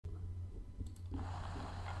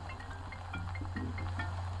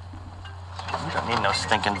Don't need no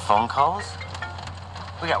stinking phone calls.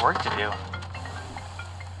 We got work to do.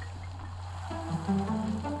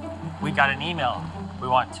 We got an email. We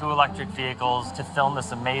want 2 electric vehicles to film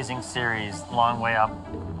this amazing series, Long Way Up.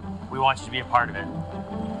 We want you to be a part of it.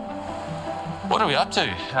 What are we up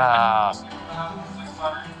to?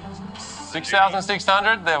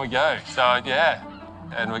 6,600? There we go. So, yeah.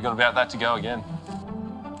 And we've got about that to go again.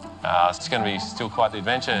 It's going to be still quite the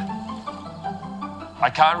adventure. I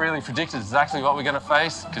can't really predict exactly what we're going to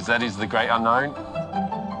face, because that is the great unknown.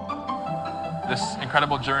 This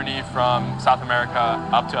incredible journey from South America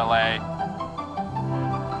up to LA.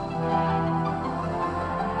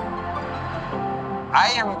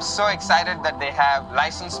 I am so excited that they have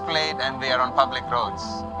license plate and they are on public roads.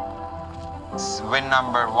 It's win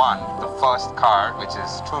number 1, the first car which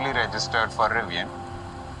is truly registered for Rivian.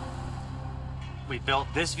 We built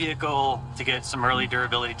this vehicle to get some early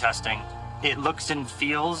durability testing. It looks and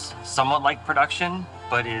feels somewhat like production,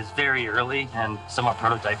 but is very early and somewhat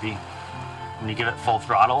prototypey. When you give it full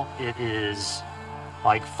throttle, it is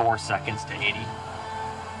like 4 seconds to 80.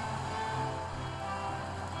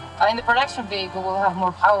 In the production vehicle, we'll have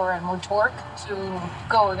more power and more torque to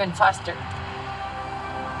go even faster.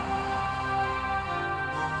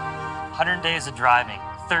 100 days of driving,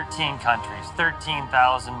 13 countries,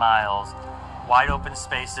 13,000 miles, wide open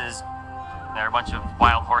spaces. There are a bunch of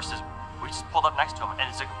wild horses. We just pulled up next to them, and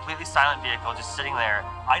it's a completely silent vehicle just sitting there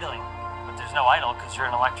idling, but there's no idle because you're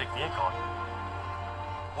an electric vehicle.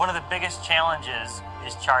 One of the biggest challenges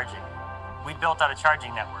is charging. We built out a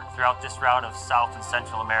charging network throughout this route of South and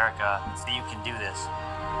Central America so that you can do this.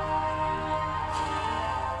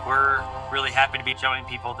 We're really happy to be showing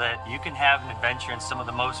people that you can have an adventure in some of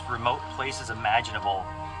the most remote places imaginable.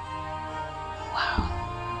 Wow.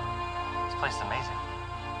 This place is amazing.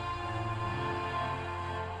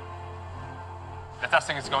 The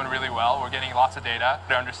testing is going really well. We're getting lots of data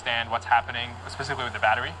to understand what's happening, specifically with the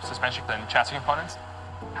battery, suspension, and chassis components.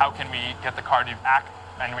 How can we get the car to act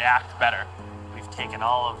and react better? We've taken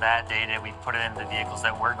all of that data, we've put it into the vehicles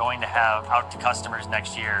that we're going to have out to customers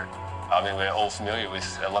next year. I mean, we're all familiar with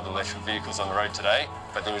a lot of electric vehicles on the road today,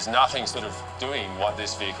 but there is nothing sort of doing what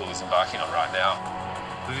this vehicle is embarking on right now.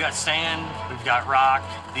 We've got sand, we've got rock,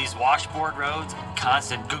 these washboard roads,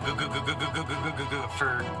 constant goo goo goo goo goo goo goo goo goo goo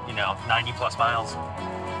for, 90 plus miles.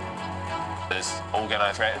 It's all going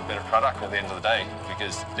to create a better product at the end of the day,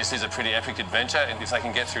 because this is a pretty epic adventure, and if they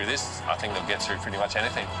can get through this, I think they'll get through pretty much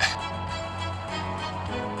anything.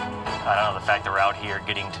 I don't know, the fact that we're out here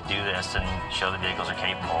getting to do this and show the vehicles are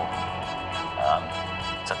capable,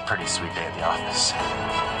 it's a pretty sweet day at the office.